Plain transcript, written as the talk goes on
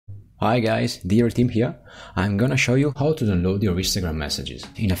Hi guys, Dear Team here. I'm gonna show you how to download your Instagram messages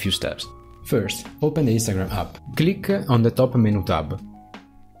in a few steps. First, open the Instagram app. Click on the top menu tab.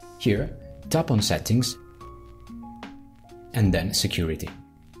 Here, tap on Settings and then Security.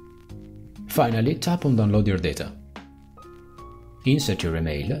 Finally, tap on Download your data. Insert your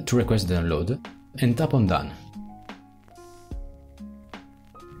email to request the download and tap on Done.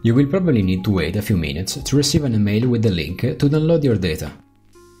 You will probably need to wait a few minutes to receive an email with the link to download your data.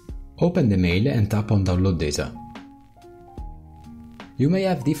 Open the mail and tap on Download data. You may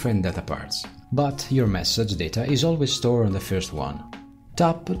have different data parts, but your message data is always stored on the first one.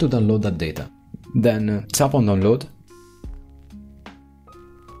 Tap to download that data. Then tap on Download.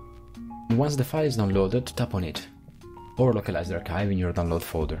 Once the file is downloaded, tap on it, or localize the archive in your download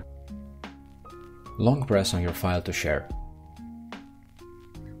folder. Long press on your file to share.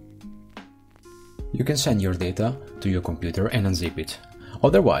 You can send your data to your computer and unzip it.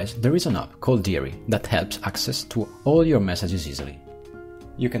 Otherwise, there is an app called Diary that helps access to all your messages easily.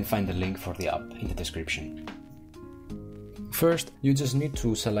 You can find the link for the app in the description. First, you just need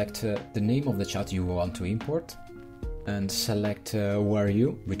to select the name of the chat you want to import and select who are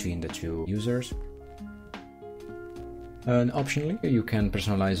you between the two users. And optionally, you can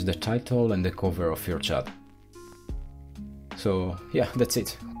personalize the title and the cover of your chat. So yeah, that's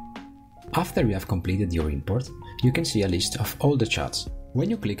it. After you have completed your import, you can see a list of all the chats. When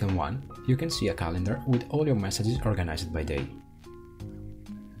you click on one, you can see a calendar with all your messages organized by day.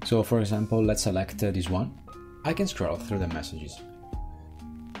 So for example, let's select this one. I can scroll through the messages.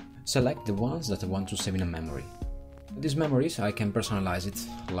 Select the ones that I want to save in a memory. These memories I can personalize it,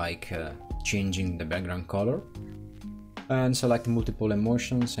 like changing the background color, and select multiple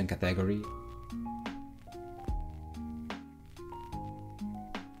emotions and category.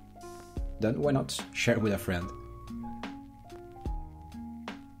 Then why not share with a friend?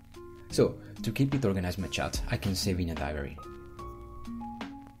 So, to keep it organized my chat, I can save in a diary.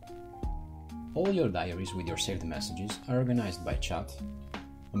 All your diaries with your saved messages are organized by chat,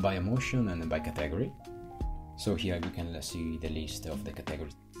 by emotion and by category. So here you can see the list of the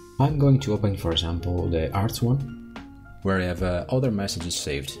categories. I'm going to open, for example, the arts one, where I have other messages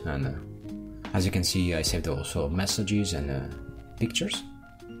saved, and as you can see I saved also messages and pictures.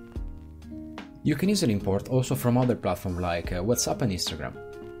 You can easily import also from other platforms like WhatsApp and Instagram.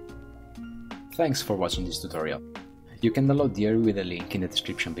 Thanks for watching this tutorial. You can download Diary with a link in the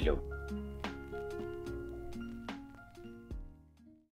description below.